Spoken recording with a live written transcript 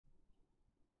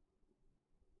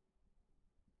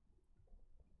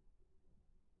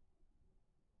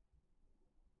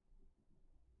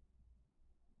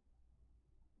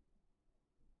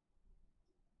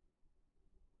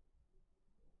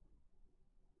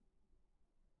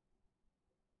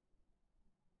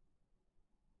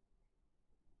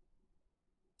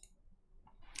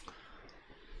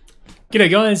G'day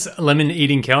guys, Lemon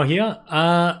Eating Cow here,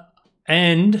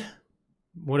 and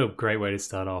what a great way to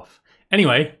start off.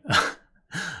 Anyway,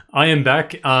 I am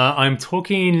back. I'm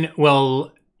talking,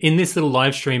 well, in this little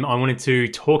live stream, I wanted to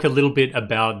talk a little bit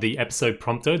about the episode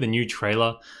Prompto, the new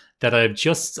trailer that I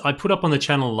put up on the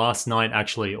channel last night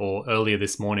actually, or earlier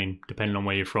this morning, depending on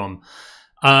where you're from.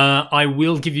 I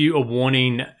will give you a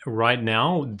warning right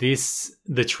now.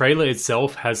 The trailer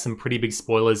itself has some pretty big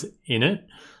spoilers in it.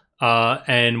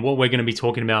 And what we're going to be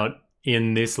talking about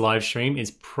in this live stream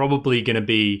is probably going to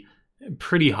be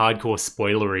pretty hardcore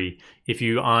spoilery if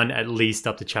you aren't at least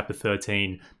up to chapter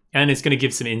 13. And it's going to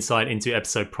give some insight into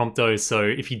episode Prompto. So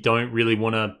if you don't really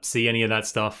want to see any of that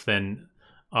stuff, then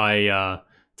I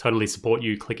totally support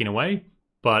you clicking away.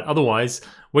 But otherwise,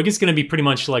 we're just going to be pretty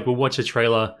much like, we'll watch the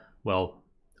trailer. Well,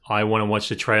 I want to watch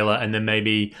the trailer and then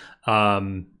maybe,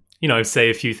 say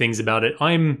a few things about it.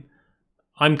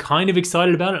 I'm kind of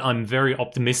excited about it. I'm very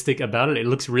optimistic about it. It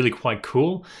looks really quite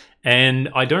cool. And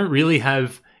I don't really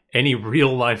have any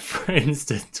real life friends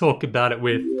to talk about it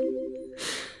with.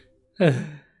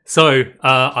 So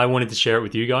I wanted to share it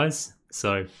with you guys.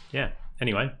 So yeah,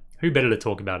 anyway, who better to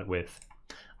talk about it with?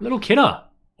 Little Kidder,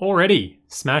 already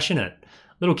smashing it.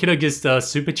 Little Kidder just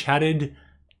super chatted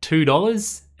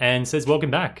 $2 and says,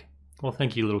 welcome back. Well,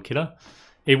 thank you, Little Kidder.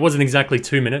 It wasn't exactly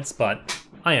 2 minutes, but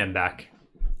I am back.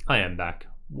 I am back.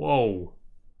 Whoa.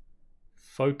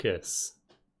 Focus.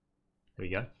 There we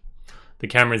go. The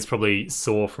camera's probably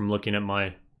sore from looking at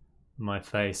my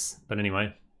face. But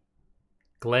anyway.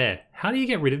 Glare. How do you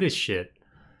get rid of this shit?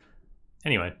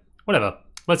 Anyway, whatever.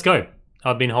 Let's go.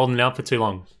 I've been holding it out for too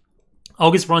long.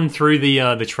 I'll just run through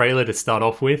the trailer to start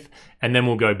off with, and then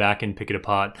we'll go back and pick it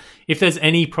apart. If there's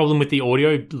any problem with the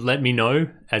audio, let me know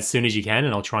as soon as you can,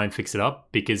 and I'll try and fix it up,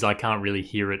 because I can't really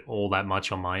hear it all that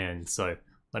much on my end. So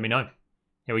let me know.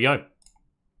 Here we go.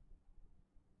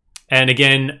 And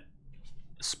again,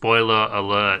 spoiler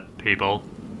alert, people.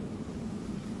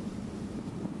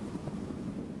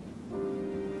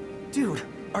 Dude,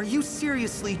 are you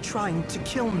seriously trying to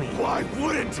kill me? Why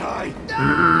wouldn't I?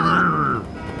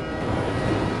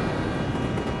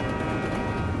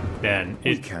 Man,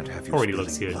 We it can't have you already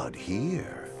looks spilling good. blood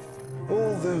here.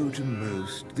 Although to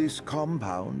most, this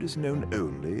compound is known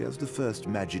only as the first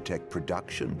Magitech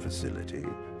production facility.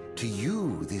 To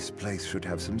you, this place should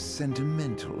have some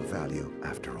sentimental value.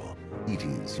 After all, it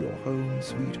is your home,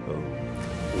 sweet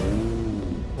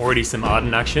home. Already some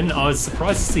Arden action. I was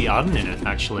surprised to see Arden in it,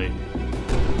 actually.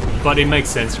 But it makes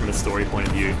sense from a story point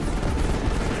of view.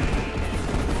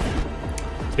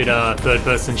 Bit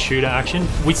third-person shooter action.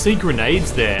 We see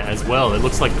grenades there as well. It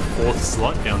looks like the fourth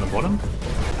slot down the bottom.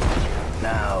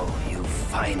 Now you've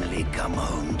finally come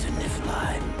home to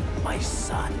Niflheim, my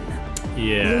son.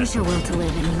 Yeah. Lose your will to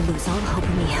live and you lose all hope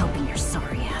in me helping your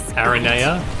sorry ass.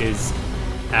 Aranea is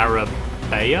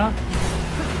Arabea?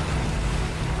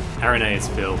 Aranea's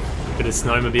Phil. Bit of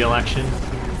snowmobile action.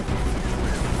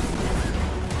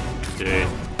 Dude.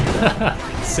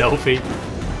 Selfie.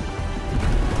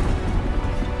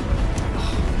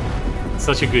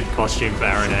 Such a good costume for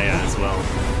Aranea as well.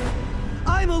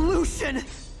 I'm a Lucian!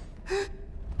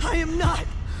 I am not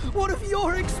one of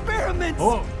your experiments!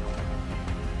 Oh.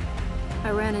 I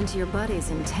ran into your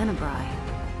buddies in Tenebrae.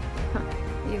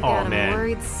 You've got 'em man.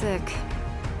 worried sick.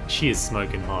 She is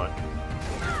smoking hot.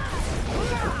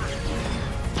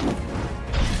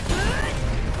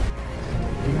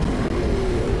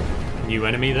 New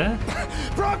enemy there?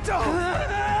 Prompto!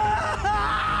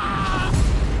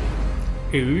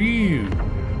 Ooh.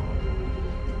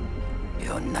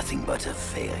 You're nothing but a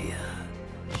failure.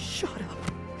 Shut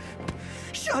up.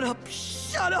 Shut up,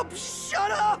 shut up, shut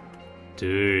up!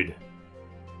 Dude.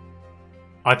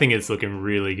 I think it's looking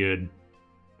really good.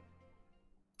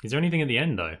 Is there anything at the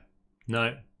end though?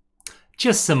 No.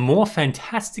 Just some more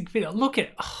fantastic video. Look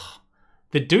at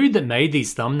the dude that made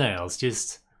these thumbnails.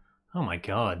 Just, oh my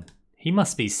god. He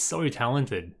must be so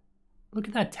talented. Look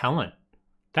at that talent.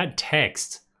 That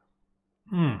text.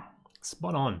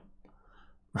 Spot on.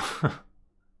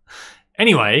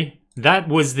 Anyway, that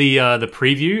was the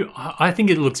preview. I think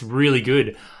it looks really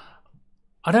good.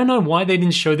 I don't know why they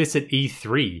didn't show this at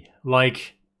E3.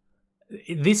 Like,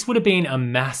 this would have been a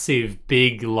massive,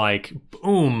 big, like,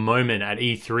 boom moment at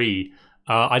E3.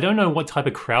 I don't know what type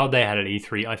of crowd they had at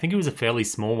E3. I think it was a fairly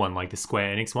small one, like the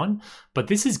Square Enix one. But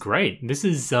this is great. This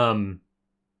is, yeah,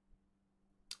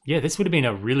 this would have been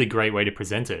a really great way to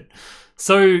present it.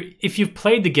 So, if you've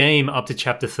played the game up to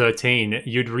Chapter 13,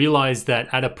 you'd realize that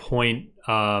at a point,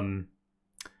 I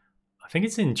think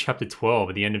it's in Chapter 12,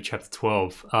 at the end of Chapter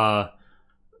 12,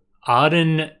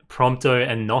 Arden, Prompto,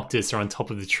 and Noctis are on top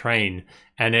of the train,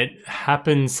 and it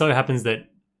so happens that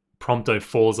Prompto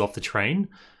falls off the train.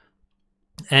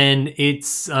 And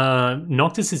it's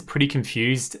Noctis is pretty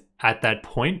confused at that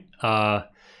point.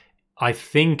 I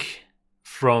think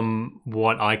from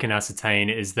what I can ascertain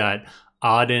is that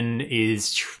Arden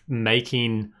is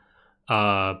making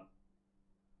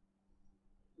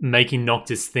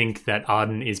Noctis think that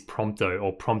Arden is Prompto,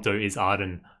 or Prompto is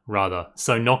Arden, rather.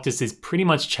 So Noctis is pretty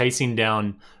much chasing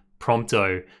down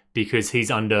Prompto because he's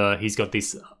got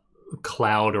this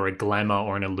cloud or a glamour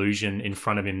or an illusion in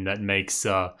front of him that makes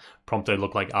Prompto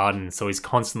look like Arden. So he's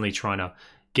constantly trying to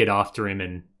get after him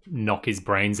and knock his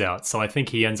brains out. So I think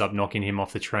he ends up knocking him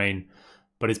off the train.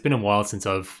 But it's been a while since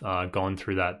I've gone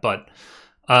through that. But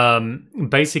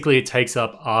basically it takes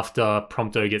up after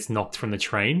Prompto gets knocked from the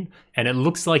train, and it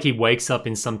looks like he wakes up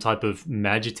in some type of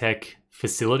Magitech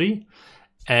facility.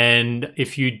 And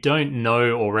if you don't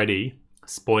know already,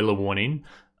 spoiler warning,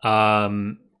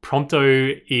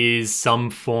 Prompto is some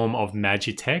form of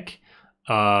Magitech.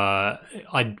 I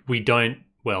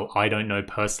don't know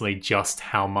personally just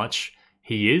how much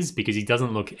he is, because he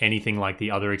doesn't look anything like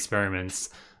the other experiments.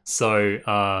 So,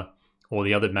 or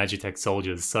the other Magitech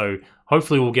soldiers. So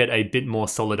hopefully we'll get a bit more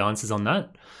solid answers on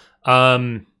that.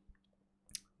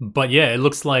 But yeah, it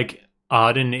looks like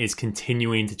Arden is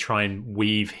continuing to try and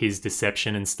weave his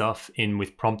deception and stuff in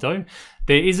with Prompto.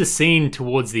 There is a scene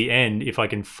towards the end, if I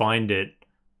can find it.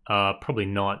 Probably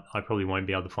not. I probably won't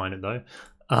be able to find it though.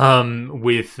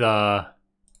 With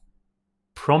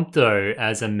Prompto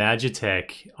as a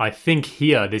Magitech. I think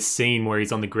here, this scene where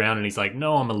he's on the ground and he's like,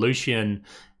 "No, I'm a Lucian,"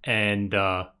 and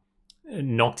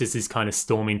Noctis is kind of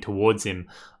storming towards him.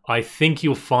 I think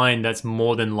you'll find that's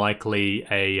more than likely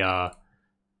an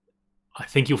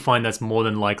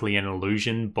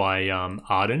illusion by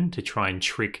Arden to try and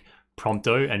trick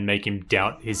Prompto and make him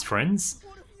doubt his friends.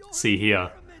 See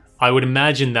here, I would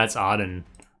imagine that's Arden,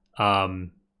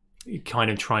 kind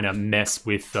of trying to mess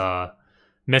with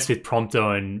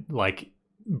Prompto and like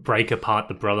break apart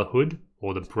the Brotherhood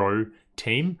or the Bro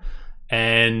team.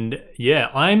 And yeah,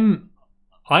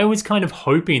 I was kind of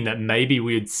hoping that maybe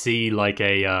we would see like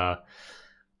a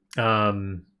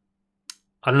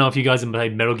I don't know if you guys have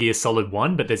played Metal Gear Solid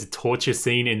 1, but there's a torture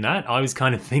scene in that. I was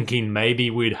kind of thinking maybe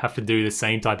we'd have to do the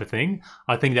same type of thing.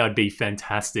 I think that would be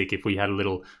fantastic if we had a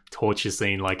little torture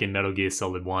scene like in Metal Gear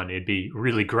Solid 1. It'd be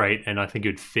really great, and I think it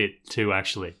would fit too,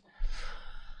 actually.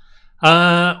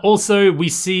 Also, we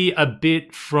see a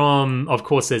bit from, of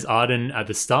course, there's Arden at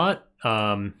the start.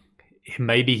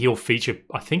 Maybe he'll feature,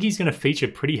 I think he's going to feature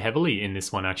pretty heavily in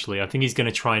this one, actually. I think he's going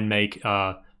to try and make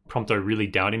Prompto really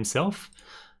doubt himself.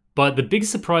 But the big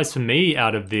surprise for me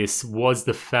out of this was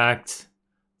the fact,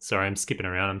 sorry, I'm skipping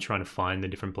around, I'm trying to find the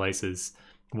different places,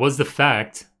 was the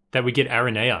fact that we get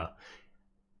Aranea.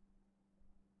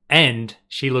 And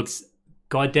she looks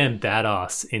goddamn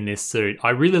badass in this suit.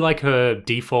 I really like her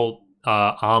default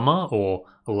armor, or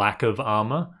lack of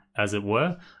armor, as it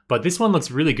were. But this one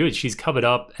looks really good. She's covered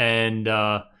up and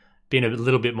been a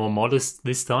little bit more modest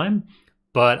this time.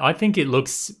 But I think it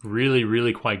looks really,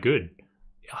 really quite good.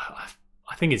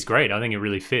 I think it's great. I think it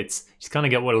really fits. She's kind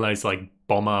of got one of those like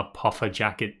bomber puffer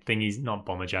jacket thingies. Not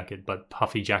bomber jacket, but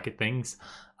puffy jacket things.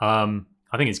 I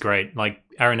think it's great. Like,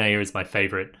 Aranea is my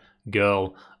favorite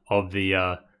girl of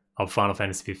the of Final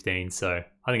Fantasy 15. So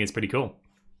I think it's pretty cool.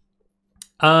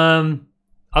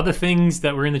 Other things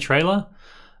that were in the trailer.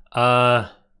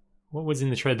 What was in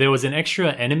the trailer? There was an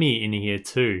extra enemy in here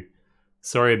too.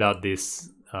 Sorry about this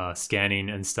scanning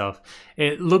and stuff.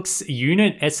 It looks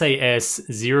Unit SAS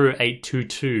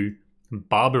 0822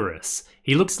 Barbarous.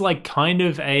 He looks like kind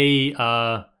of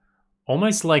a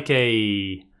almost like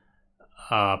a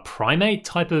primate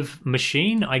type of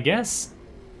machine, I guess.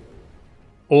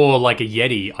 Or like a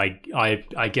Yeti.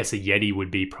 I guess a Yeti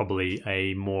would be probably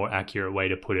a more accurate way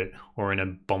to put it, or an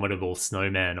abominable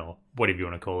snowman, or whatever you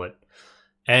want to call it.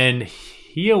 And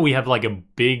here we have like a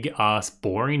big ass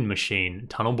boring machine,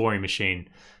 tunnel boring machine.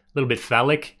 A little bit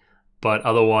phallic, but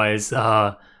otherwise,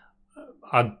 I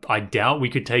doubt we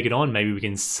could take it on. Maybe we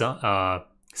can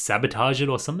sabotage it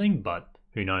or something, but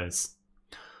who knows.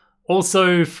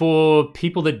 Also, for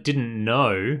people that didn't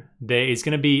know, there is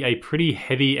going to be a pretty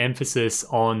heavy emphasis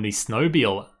on the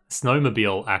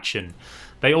snowmobile action.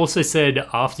 They also said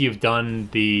after you've done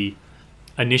the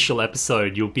initial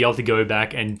episode, you'll be able to go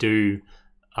back and do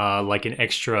like an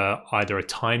extra, either a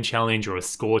time challenge or a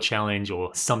score challenge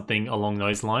or something along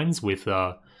those lines with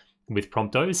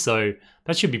Prompto. So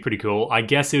that should be pretty cool. I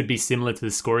guess it would be similar to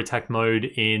the score attack mode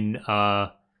in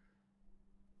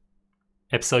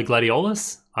episode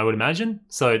Gladiolus, I would imagine.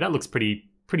 So that looks pretty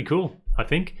cool, I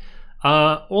think.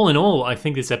 All in all, I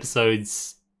think this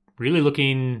episode's really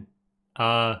looking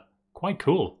quite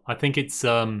cool. I think it's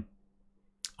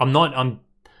I'm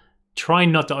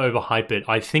trying not to overhype it.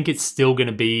 I think it's still going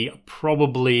to be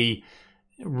probably,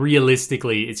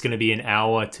 realistically, it's going to be an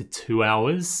hour to 2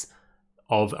 hours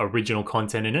of original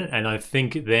content in it. And I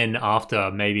think then after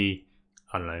maybe,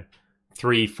 I don't know,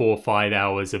 3, 4, 5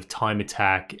 hours of time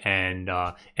attack and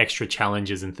extra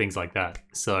challenges and things like that.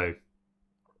 So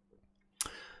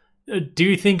do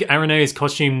you think Aranea's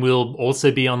costume will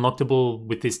also be unlockable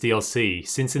with this DLC?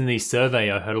 Since in the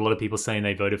survey I heard a lot of people saying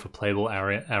they voted for playable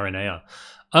Aranea.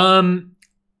 I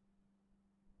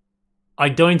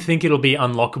don't think it'll be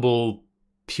unlockable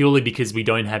purely because we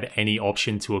don't have any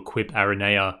option to equip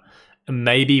Aranea.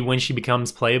 Maybe when she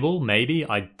becomes playable, maybe.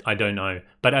 I don't know.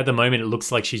 But at the moment, it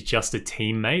looks like she's just a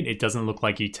teammate. It doesn't look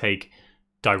like you take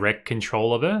direct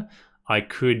control of her. I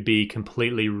could be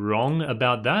completely wrong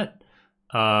about that.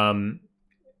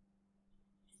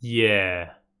 Yeah.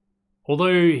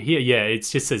 Although here, yeah, it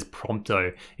just says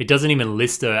Prompto. It doesn't even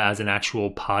list her as an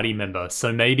actual party member.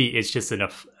 So maybe it's just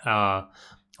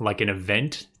like an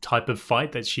event type of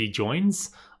fight that she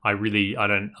joins. I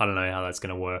don't know how that's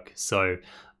going to work. So,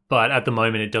 but at the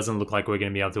moment, it doesn't look like we're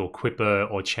going to be able to equip her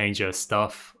or change her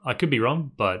stuff. I could be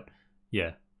wrong, but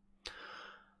yeah.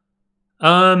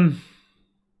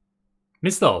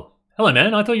 Misthal, hello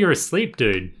man. I thought you were asleep,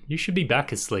 dude. You should be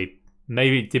back asleep.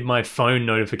 Maybe did my phone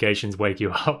notifications wake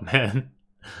you up, man?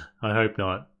 I hope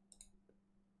not.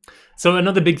 So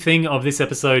another big thing of this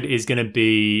episode is going to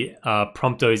be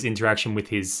Prompto's interaction with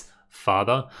his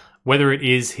father. Whether it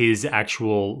is his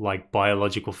actual like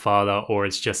biological father or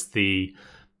it's just he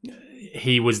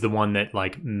was the one that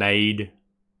like made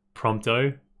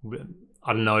Prompto.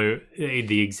 I don't know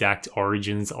the exact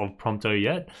origins of Prompto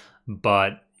yet,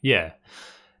 but yeah.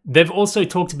 They've also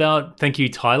talked about, thank you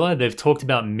Tyler, they've talked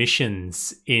about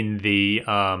missions in the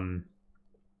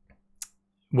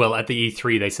well, at the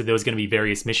E3 they said there was going to be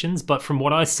various missions, but from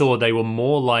what I saw they were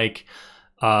more like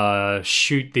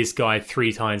shoot this guy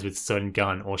 3 times with a certain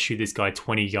gun or shoot this guy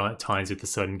 20 times with a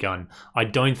certain gun. I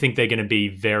don't think they're going to be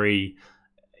very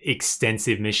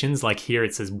extensive missions. Like here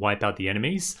it says wipe out the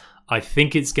enemies. I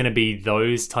think it's going to be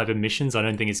those type of missions. I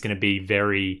don't think it's going to be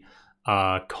very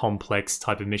complex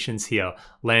type of missions here.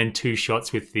 Land 2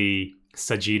 shots with the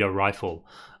Sajida rifle.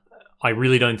 I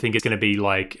really don't think it's going to be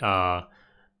like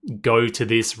go to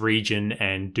this region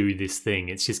and do this thing.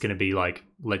 It's just going to be like,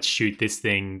 let's shoot this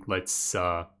thing, let's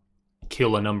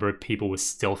kill a number of people with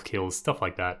stealth kills, stuff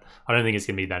like that. I don't think it's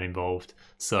going to be that involved.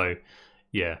 So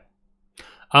yeah.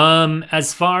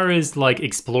 As far as like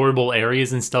explorable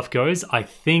areas and stuff goes, I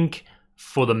think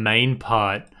for the main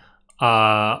part,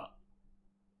 I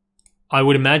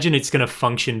would imagine it's going to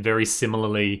function very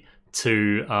similarly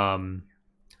to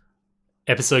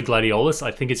Episode Gladiolus.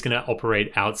 I think it's going to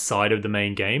operate outside of the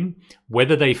main game.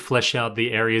 Whether they flesh out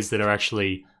the areas that are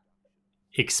actually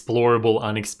explorable,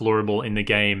 unexplorable in the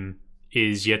game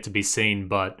is yet to be seen,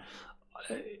 but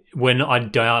when I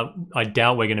doubt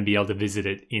we're going to be able to visit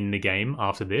it in the game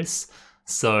after this.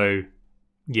 So,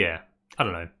 yeah, I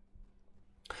don't know.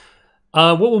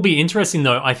 What will be interesting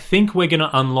though, I think we're going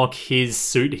to unlock his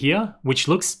suit here, which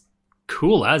looks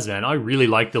cool as, man. I really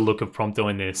like the look of Prompto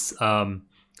in this.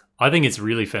 I think it's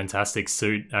really fantastic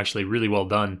suit, actually, really well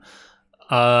done.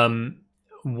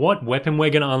 What weapon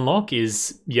we're going to unlock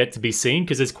is yet to be seen,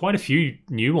 because there's quite a few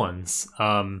new ones.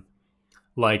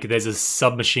 Like, there's a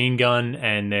submachine gun,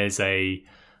 and there's a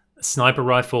sniper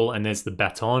rifle, and there's the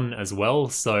baton as well.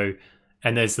 So,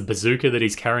 and there's the bazooka that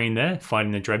he's carrying there,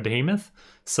 fighting the Dread Behemoth.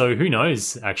 So who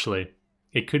knows, actually.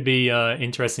 It could be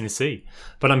interesting to see.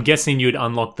 But I'm guessing you'd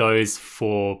unlock those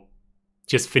for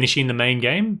just finishing the main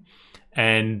game.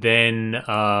 And then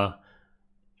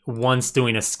once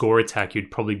doing a score attack, you'd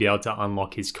probably be able to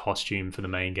unlock his costume for the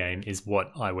main game, is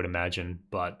what I would imagine.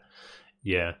 But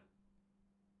yeah.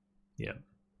 Yeah.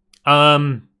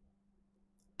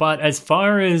 But as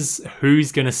far as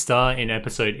who's going to star in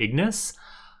episode Ignis,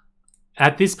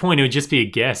 at this point it would just be a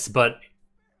guess, but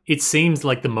it seems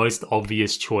like the most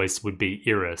obvious choice would be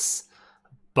Iris.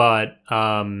 But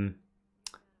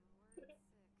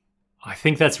I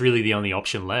think that's really the only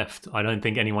option left. I don't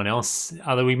think anyone else...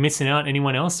 Are we missing out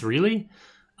anyone else, really?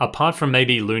 Apart from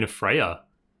maybe Luna Freya.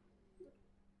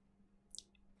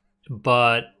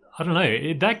 But I don't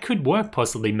know. That could work,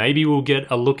 possibly. Maybe we'll get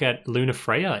a look at Luna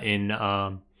Freya in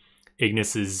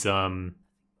Ignis's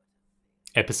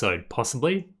episode.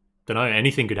 Possibly. Don't know.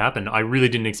 Anything could happen. I really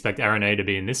didn't expect Aranea to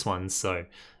be in this one. So,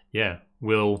 yeah.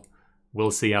 We'll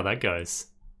see how that goes.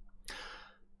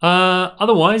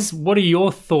 Otherwise, what are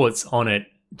your thoughts on it,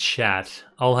 chat?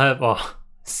 I'll have... Oh,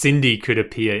 Cindy could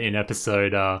appear in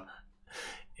episode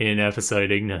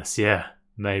Ignis. Yeah,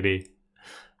 maybe.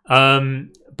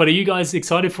 But are you guys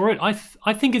excited for it? I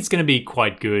think it's going to be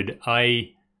quite good.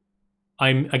 I'm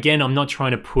not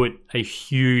trying to put a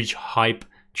huge hype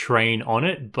train on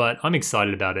it, but I'm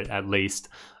excited about it at least.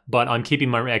 But I'm keeping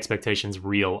my expectations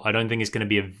real. I don't think it's going to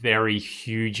be a very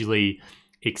hugely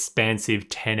expansive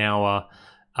 10-hour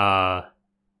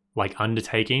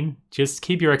undertaking. Just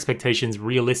keep your expectations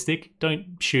realistic.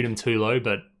 Don't shoot them too low,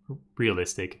 but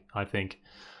realistic, I think.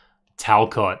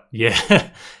 Talcott,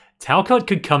 yeah. Talcott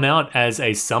could come out as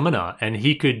a summoner, and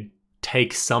he could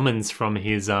take summons from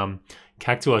his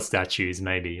Cactuar statues,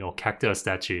 maybe, or Cactuar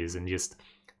statues, and just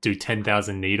do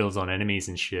 10,000 needles on enemies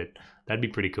and shit. That'd be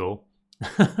pretty cool.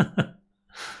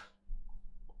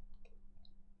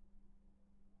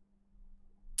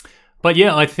 But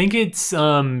yeah, I think it's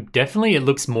definitely, it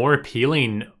looks more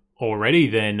appealing already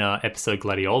than episode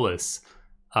Gladiolus.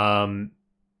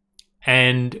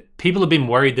 And people have been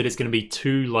worried that it's going to be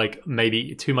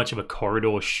maybe too much of a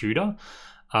corridor shooter.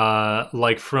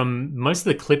 From most of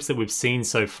the clips that we've seen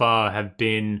so far have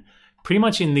been pretty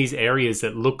much in these areas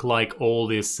that look like all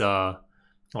this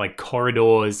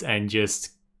corridors and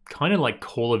just kind of like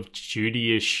Call of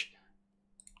Duty-ish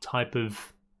type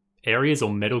of areas,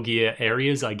 or Metal Gear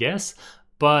areas, I guess.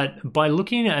 But by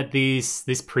looking at this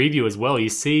preview as well, you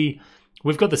see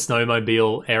we've got the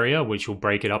snowmobile area, which will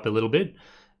break it up a little bit.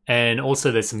 And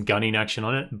also there's some gunning action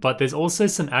on it. But there's also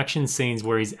some action scenes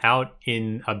where he's out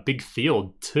in a big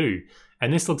field too.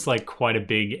 And this looks like quite a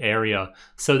big area.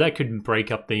 So that could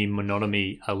break up the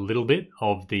monotony a little bit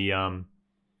of the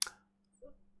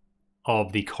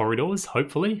corridors,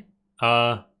 hopefully.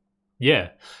 Yeah.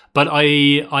 But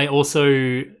I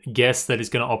also guess that it's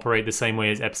going to operate the same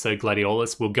way as episode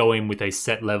Gladiolus. We'll go in with a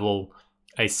set level,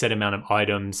 a set amount of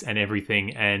items and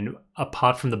everything, and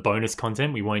apart from the bonus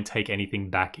content, we won't take anything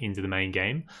back into the main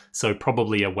game. So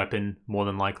probably a weapon, more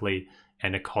than likely,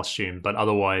 and a costume. But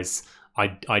otherwise,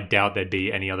 I doubt there'd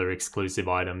be any other exclusive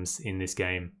items in this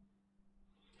game.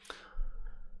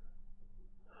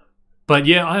 But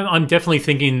yeah, I'm definitely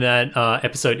thinking that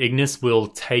episode Ignis will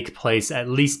take place at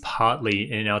least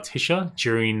partly in Altissia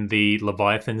during the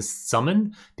Leviathan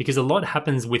summon, because a lot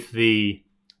happens with the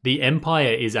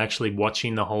Empire is actually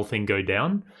watching the whole thing go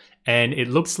down, and it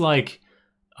looks like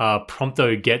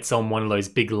Prompto gets on one of those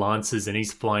big lances and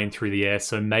he's flying through the air,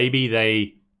 so maybe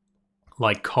they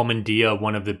commandeer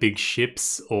one of the big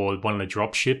ships or one of the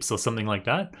drop ships or something like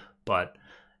that. But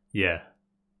yeah.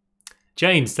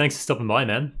 James, thanks for stopping by,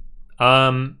 man.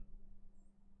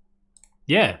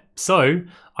 Yeah, so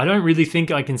I don't really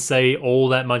think I can say all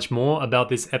that much more about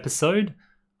this episode.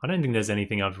 I don't think there's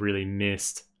anything I've really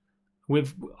missed.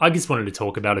 I just wanted to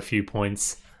talk about a few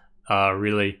points,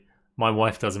 really. My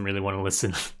wife doesn't really want to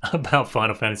listen about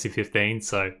Final Fantasy 15,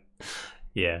 so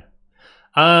yeah.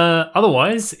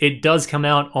 Otherwise, it does come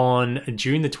out on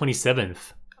June the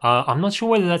 27th. I'm not sure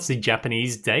whether that's the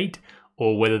Japanese date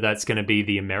or whether that's going to be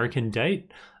the American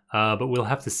date, but we'll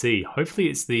have to see. Hopefully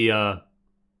it's the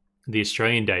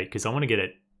Australian date, because I want to get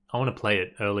it. I want to play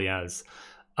it early as.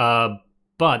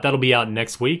 But that'll be out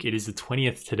next week. It is the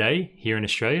 20th today here in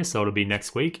Australia, so it'll be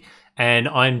next week. And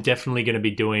I'm definitely going to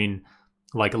be doing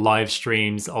live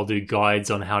streams. I'll do guides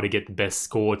on how to get the best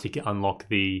score to unlock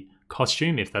the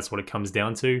costume, if that's what it comes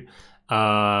down to.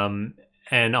 And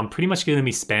I'm pretty much going to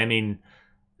be spamming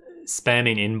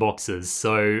inboxes.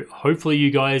 So hopefully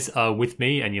you guys are with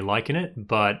me and you're liking it.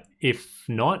 But if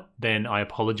not, then I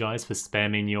apologize for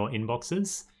spamming your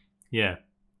inboxes. Yeah.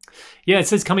 Yeah, it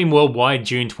says coming worldwide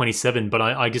June 27, but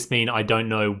I just mean I don't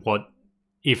know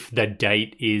if the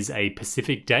date is a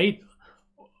Pacific date.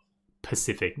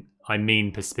 Pacific. I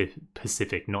mean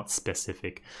Pacific, not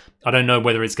specific. I don't know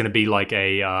whether it's going to be like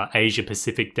a Asia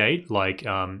Pacific date, like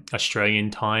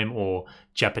Australian time or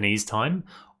Japanese time,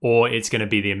 or it's going to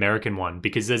be the American one,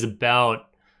 because there's about,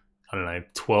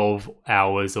 12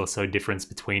 hours or so difference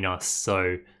between us.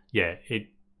 So yeah,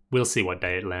 we'll see what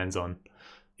day it lands on.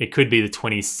 It could be the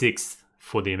 26th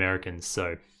for the Americans,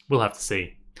 so we'll have to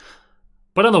see.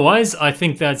 But otherwise, I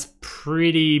think that's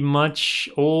pretty much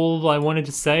all I wanted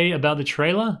to say about the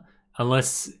trailer,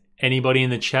 unless anybody in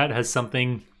the chat has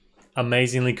something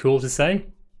amazingly cool to say.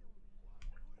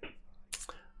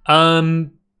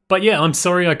 But yeah, I'm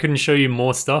sorry I couldn't show you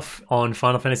more stuff on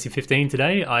Final Fantasy 15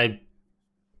 today. I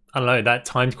don't know, that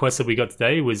timed quest that we got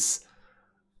today was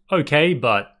okay,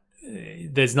 but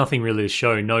there's nothing really to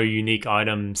show. No unique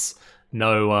items,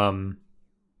 no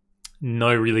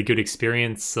really good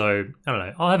experience. So I don't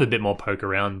know, I'll have a bit more poke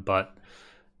around, but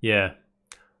yeah.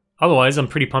 Otherwise, I'm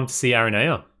pretty pumped to see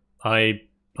Aranea. I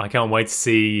can't wait to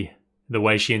see the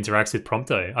way she interacts with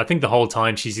Prompto. I think the whole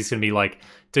time she's just gonna be like,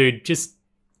 dude, just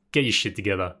get your shit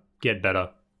together, get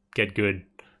better, get good,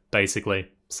 basically.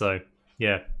 So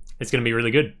yeah, it's going to be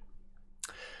really good.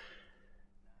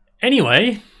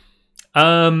 Anyway,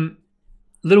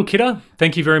 Little Kidder,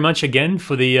 thank you very much again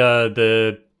for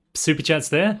the super chats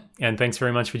there, and thanks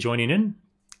very much for joining in.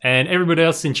 And everybody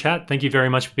else in chat, thank you very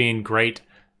much for being great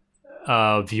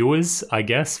viewers, I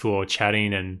guess, for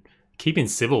chatting and keeping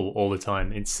civil all the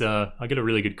time. It's I get a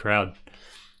really good crowd.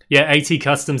 Yeah, AT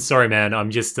Customs, sorry man, I'm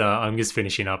just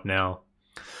finishing up now.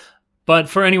 But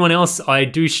for anyone else, I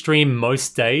do stream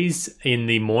most days in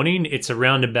the morning. It's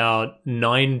around about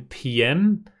 9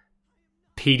 p.m.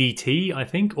 PDT, I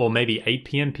think, or maybe 8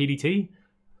 p.m. PDT.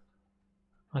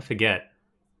 I forget.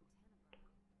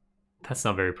 That's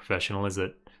not very professional, is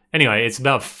it? Anyway, it's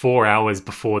about 4 hours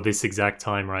before this exact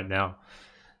time right now.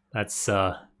 That's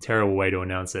a terrible way to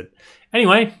announce it.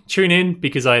 Anyway, tune in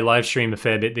because I live stream a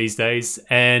fair bit these days.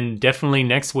 And definitely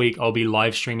next week, I'll be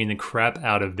live streaming the crap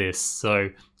out of this. So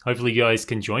hopefully you guys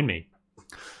can join me.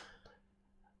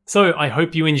 So I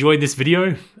hope you enjoyed this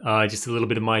video. Just a little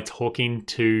bit of my talking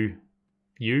to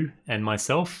you and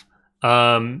myself.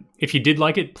 If you did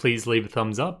like it, please leave a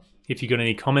thumbs up. If you got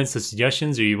any comments or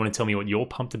suggestions, or you want to tell me what you're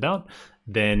pumped about,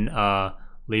 then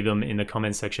leave them in the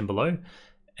comment section below.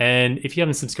 And if you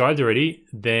haven't subscribed already,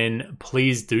 then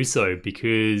please do so,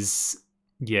 because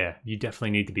yeah, you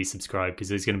definitely need to be subscribed, because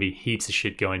there's going to be heaps of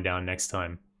shit going down next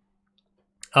time.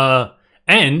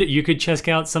 And you could check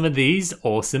out some of these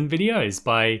awesome videos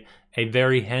by a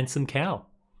very handsome cow.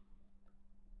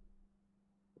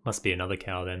 Must be another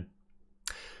cow then.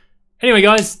 Anyway,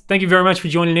 guys, thank you very much for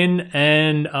joining in,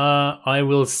 and I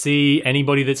will see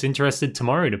anybody that's interested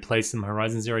tomorrow to play some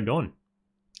Horizon Zero Dawn.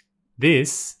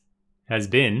 This has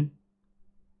been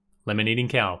Lemon Eating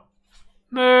Cow.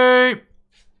 Moo!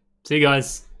 See you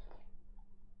guys.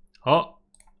 Oh,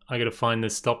 I gotta find the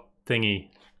stop thingy.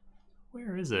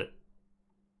 Where is it?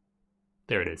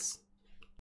 There it is.